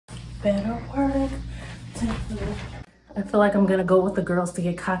better work to do. I feel like I'm gonna go with the girls to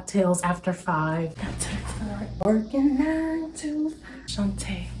get cocktails after 5. Working 9 to 5.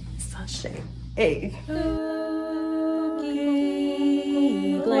 Shantae, sachet. Hey. GOOGii,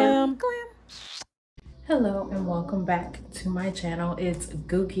 glam, glam. Hello and welcome back to my channel. It's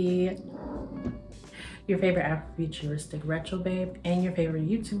GOOGii, your favorite Afrofuturistic retro babe and your favorite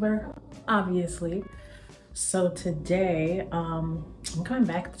YouTuber, obviously. So today, I'm coming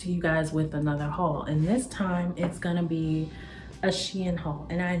back to you guys with another haul, and this time it's gonna be a Shein haul.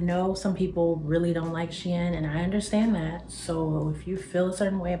 And I know some people really don't like Shein, and I understand that. So if you feel a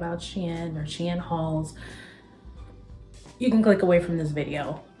certain way about Shein or Shein hauls, you can click away from this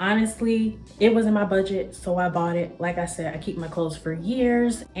video. Honestly, it was in my budget, so I bought it. Like I said, I keep my clothes for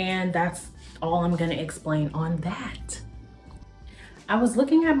years, and that's all I'm gonna explain on that. I was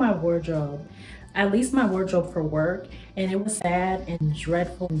looking at my wardrobe, at least my wardrobe for work, and it was sad and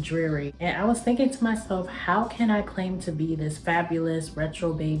dreadful and dreary. And I was thinking to myself, how can I claim to be this fabulous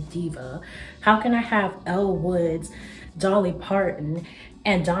retro babe diva? How can I have Elle Woods, Dolly Parton,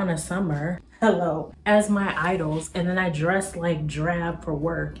 and Donna Summer, hello, as my idols, and then I dress like drab for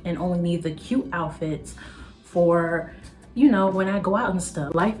work and only need the cute outfits for, you know, when I go out and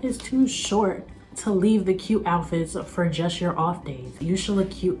stuff? Life is too short to leave the cute outfits for just your off days. You should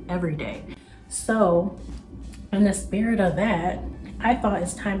look cute every day. So in the spirit of that, I thought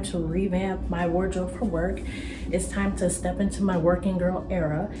it's time to revamp my wardrobe for work. It's time to step into my working girl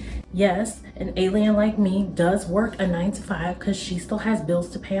era. Yes, an alien like me does work a 9 to 5 because she still has bills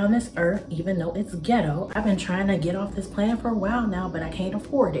to pay on this earth, even though it's ghetto. I've been trying to get off this planet for a while now, but I can't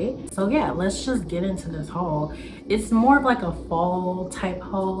afford it. So yeah, let's just get into this haul. It's more of like a fall type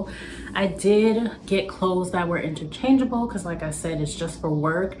haul. I did get clothes that were interchangeable because, like I said, it's just for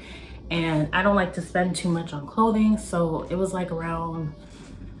work. And I don't like to spend too much on clothing. So it was like around,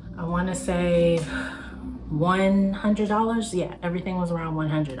 I wanna say $100. Yeah, everything was around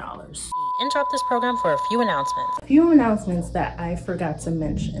 $100. Interrupt this program for a few announcements. A few announcements that I forgot to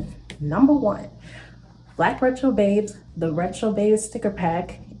mention. Number 1, Black Retro Babes, the Retro Babes sticker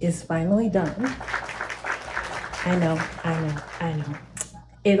pack is finally done. I know.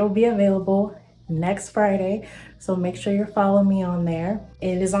 It'll be available next Friday, so make sure you follow me on there.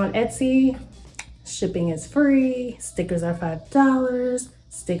 It is on Etsy. Shipping is free. Stickers are $5.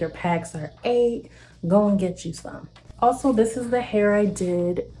 Sticker packs are $8. Go and get you some. Also, this is the hair I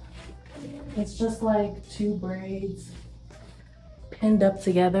did. It's just like 2 braids pinned up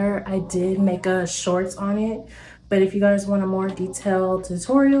together. I did make a shorts on it, but if you guys want a more detailed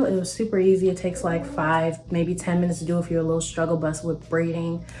tutorial, it was super easy. It takes like 5, maybe 10 minutes to do if you're a little struggle bus with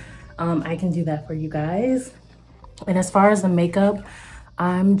braiding. I can do that for you guys. And as far as the makeup,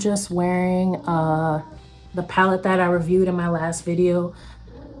 I'm just wearing the palette that I reviewed in my last video.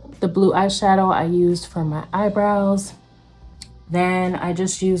 The blue eyeshadow I used for my eyebrows. Then I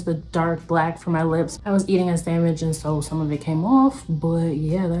just used the dark black for my lips. I was eating a sandwich and so some of it came off, but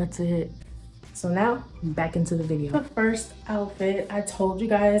yeah, that's it. So now back into the video. The first outfit, I told you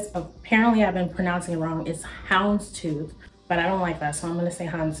guys, apparently I've been pronouncing it wrong. It's Houndstooth, but I don't like that, so I'm gonna say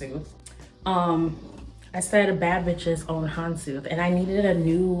Houndstooth. I said bad bitches own Houndstooth, and I needed a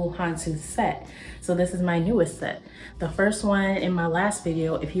new Houndstooth set. So this is my newest set. The first one in my last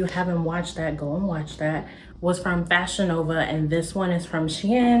video, if you haven't watched that, go and watch that, was from Fashion Nova, and this one is from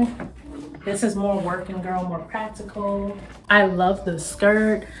Shein. This is more working girl, more practical. I love the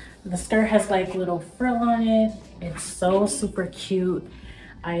skirt. The skirt has like little frill on it. It's so super cute.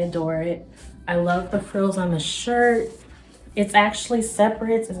 I adore it. I love the frills on the shirt. It's actually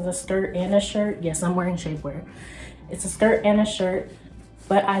separate. It's a skirt and a shirt. Yes, I'm wearing shapewear. It's a skirt and a shirt,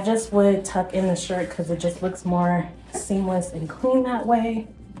 but I just would tuck in the shirt because it just looks more seamless and clean that way.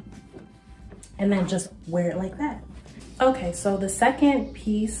 And then just wear it like that. Okay, so the second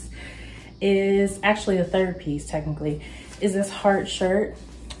piece is actually the third piece technically, is this heart shirt.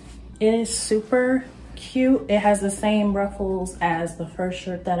 It is super cute. It has the same ruffles as the first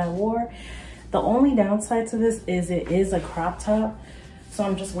shirt that I wore. The only downside to this is it is a crop top. So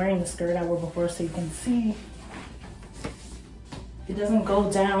I'm just wearing the skirt I wore before so you can see. It doesn't go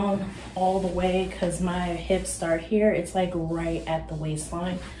down all the way because my hips start here. It's like right at the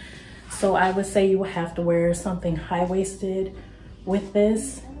waistline. So I would say you would have to wear something high-waisted with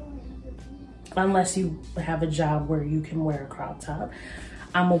this, unless you have a job where you can wear a crop top.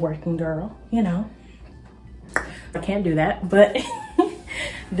 I'm a working girl, you know. I can't do that, but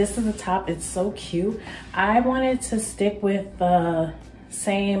this is the top. It's so cute. I wanted to stick with the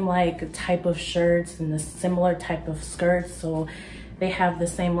same like type of shirts and the similar type of skirts, so They have the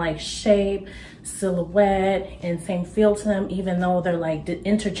same like shape, silhouette, and same feel to them, even though they're like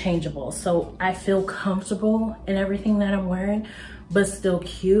interchangeable. So I feel comfortable in everything that I'm wearing, but still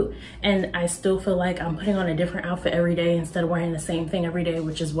cute. And I still feel like I'm putting on a different outfit every day instead of wearing the same thing every day,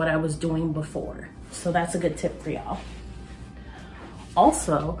 which is what I was doing before. So that's a good tip for y'all.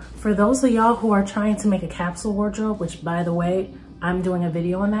 Also, for those of y'all who are trying to make a capsule wardrobe, which by the way, I'm doing a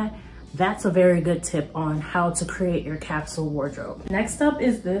video on that, that's a very good tip on how to create your capsule wardrobe. Next up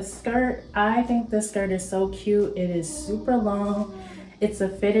is this skirt. I think this skirt is so cute. It is super long. It's a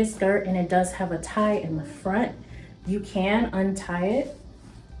fitted skirt and it does have a tie in the front. You can untie it.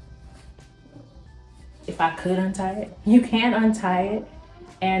 If I could untie it, you can untie it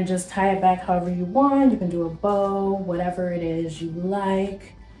and just tie it back however you want. You can do a bow, whatever it is you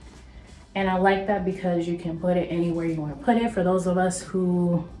like. And I like that because you can put it anywhere you want to put it. For those of us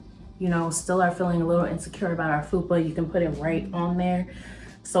who, you know, still are feeling a little insecure about our fupa, you can put it right on there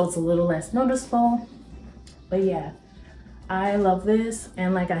so it's a little less noticeable. But yeah, I love this.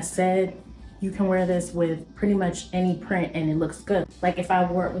 And like I said, you can wear this with pretty much any print and it looks good. Like if I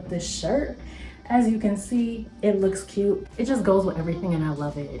wore it with this shirt, as you can see, it looks cute. It just goes with everything and I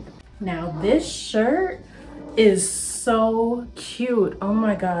love it. Now this shirt is so cute. Oh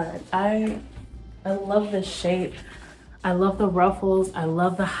my God, I love the shape. I love the ruffles. I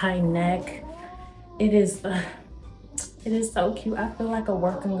love the high neck. It is so cute. I feel like a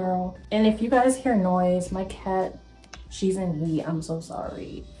working girl. And if you guys hear noise, my cat, she's in heat. I'm so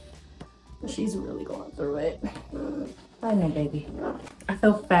sorry. She's really going through it. I know, baby. I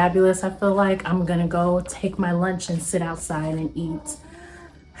feel fabulous. I feel like I'm gonna go take my lunch and sit outside and eat.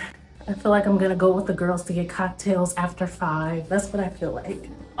 I feel like I'm gonna go with the girls to get cocktails after 5. That's what I feel like.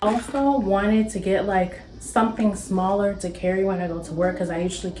 Also wanted to get like something smaller to carry when I go to work because I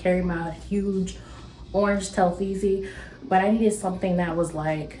usually carry my huge orange Telfeezy, but I needed something that was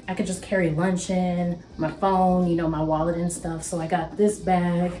like, I could just carry lunch in, my phone, you know, my wallet and stuff. So I got this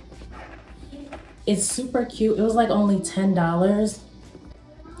bag. It's super cute. It was like only $10.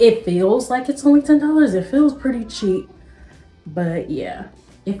 It feels like it's only $10. It feels pretty cheap, but yeah,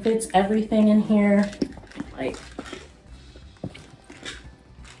 it fits everything in here. Like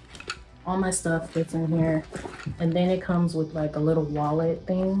all my stuff fits in here. And then it comes with like a little wallet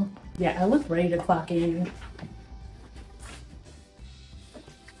thing. Yeah, I look ready to clock in.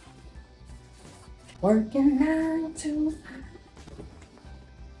 Working 9 to 5.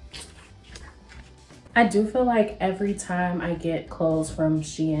 I do feel like every time I get clothes from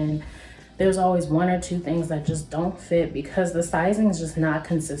Shein, there's always 1 or 2 things that just don't fit because the sizing is just not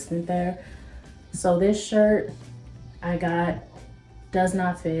consistent there. So this shirt I got does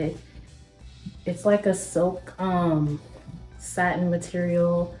not fit. It's like a silk satin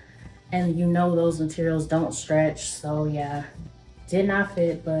material, and you know those materials don't stretch. So yeah, did not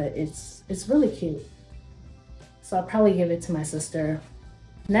fit, but it's really cute. So I'll probably give it to my sister.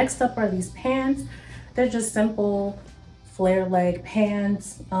 Next up are these pants. They're just simple flare leg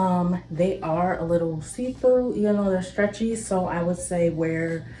pants. They are a little see-through, you know, they're stretchy. So I would say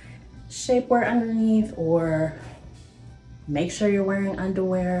wear shapewear underneath, or make sure you're wearing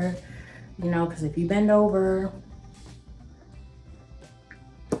underwear, you know, because if you bend over,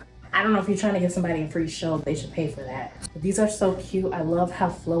 I don't know, if you're trying to give somebody a free show, they should pay for that. But these are so cute. I love how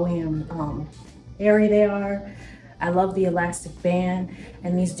flowy and airy they are. I love the elastic band,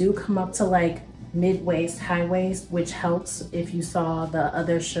 and these do come up to like mid-waist, high waist, which helps. If you saw the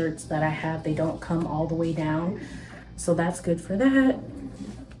other shirts that I have, they don't come all the way down, so that's good for that.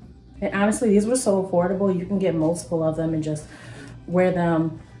 And honestly, these were so affordable. You can get multiple of them and just wear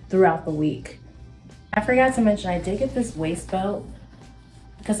them throughout the week. I forgot to mention, I did get this waist belt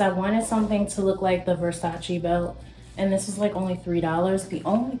because I wanted something to look like the Versace belt, and this was like only $3. The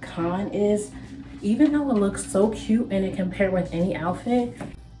only con is, even though it looks so cute and it can pair with any outfit,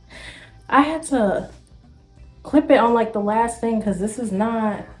 I had to clip it on like the last thing because this is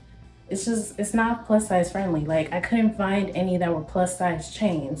not, it's not plus size friendly. Like I couldn't find any that were plus size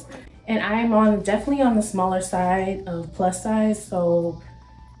chains, and I'm definitely on the smaller side of plus size. So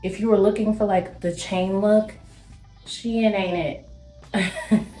if you were looking for like the chain look, Shein ain't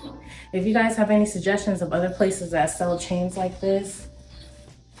it. If you guys have any suggestions of other places that sell chains like this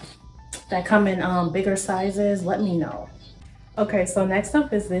that come in bigger sizes, let me know. Okay, so next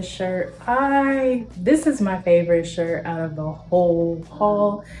up is this shirt. This is my favorite shirt out of the whole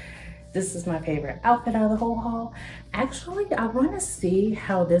haul. This is my favorite outfit out of the whole haul. Actually, I want to see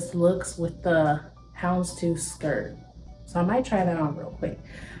how this looks with the Houndstooth skirt. So I might try that on real quick.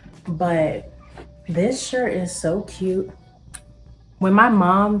 But this shirt is so cute. When my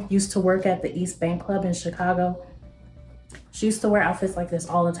mom used to work at the East Bank Club in Chicago, She used to wear outfits like this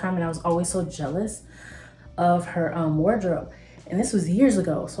all the time, and I was always so jealous of her wardrobe. And this was years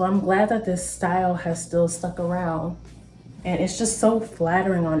ago, so I'm glad that this style has still stuck around. And it's just so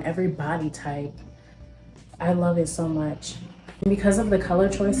flattering on every body type. I love it so much. And because of the color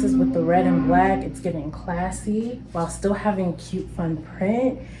choices with the red and black, it's giving classy while still having cute, fun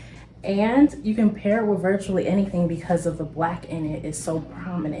print. And you can pair it with virtually anything because of the black in it is so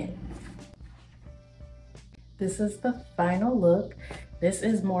prominent. This is the final look. This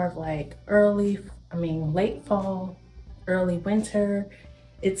is more of like late fall, early winter.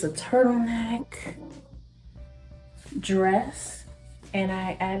 It's a turtleneck dress, and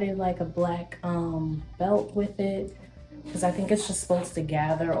I added like a black belt with it because I think it's just supposed to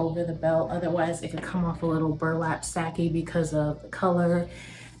gather over the belt. Otherwise, it could come off a little burlap sacky because of the color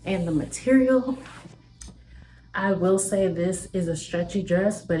and the material. I will say this is a stretchy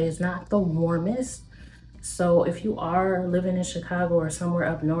dress, but it's not the warmest. So if you are living in Chicago or somewhere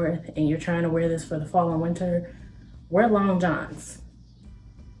up north and you're trying to wear this for the fall and winter, wear long johns.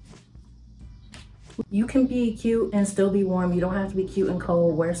 You can be cute and still be warm. You don't have to be cute and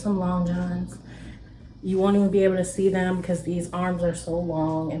cold. Wear some long johns. You won't even be able to see them because these arms are so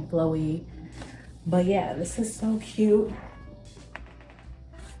long and flowy. But yeah, this is so cute.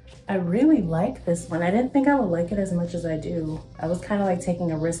 I really like this one. I didn't think I would like it as much as I do. I was kind of like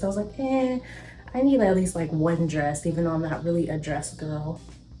taking a risk. I was like, I need at least like one dress, even though I'm not really a dress girl.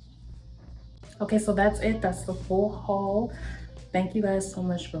 Okay, so that's it. That's the full haul. Thank you guys so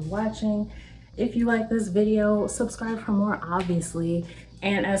much for watching. If you like this video, subscribe for more, obviously.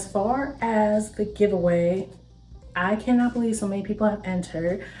 And as far as the giveaway, I cannot believe so many people have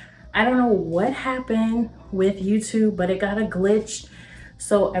entered. I don't know what happened with YouTube, but it got a glitch.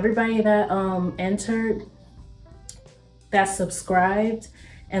 So everybody that entered, that subscribed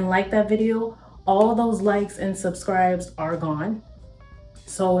and liked that video, all those likes and subscribes are gone.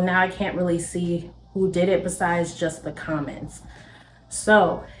 So now I can't really see who did it besides just the comments.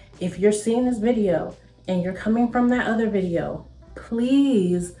 So if you're seeing this video and you're coming from that other video,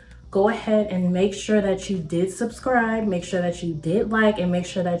 please go ahead and make sure that you did subscribe, make sure that you did like, and make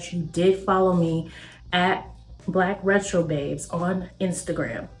sure that you did follow me at Black Retro Babes on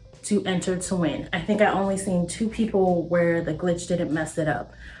Instagram to enter to win. I think I only seen 2 people where the glitch didn't mess it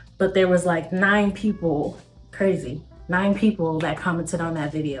up, but there was like 9 people, crazy, 9 people that commented on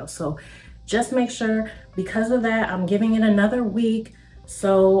that video. So just make sure, because of that, I'm giving it another week.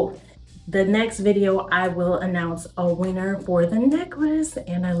 So the next video, I will announce a winner for the necklace.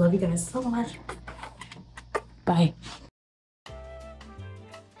 And I love you guys so much. Bye.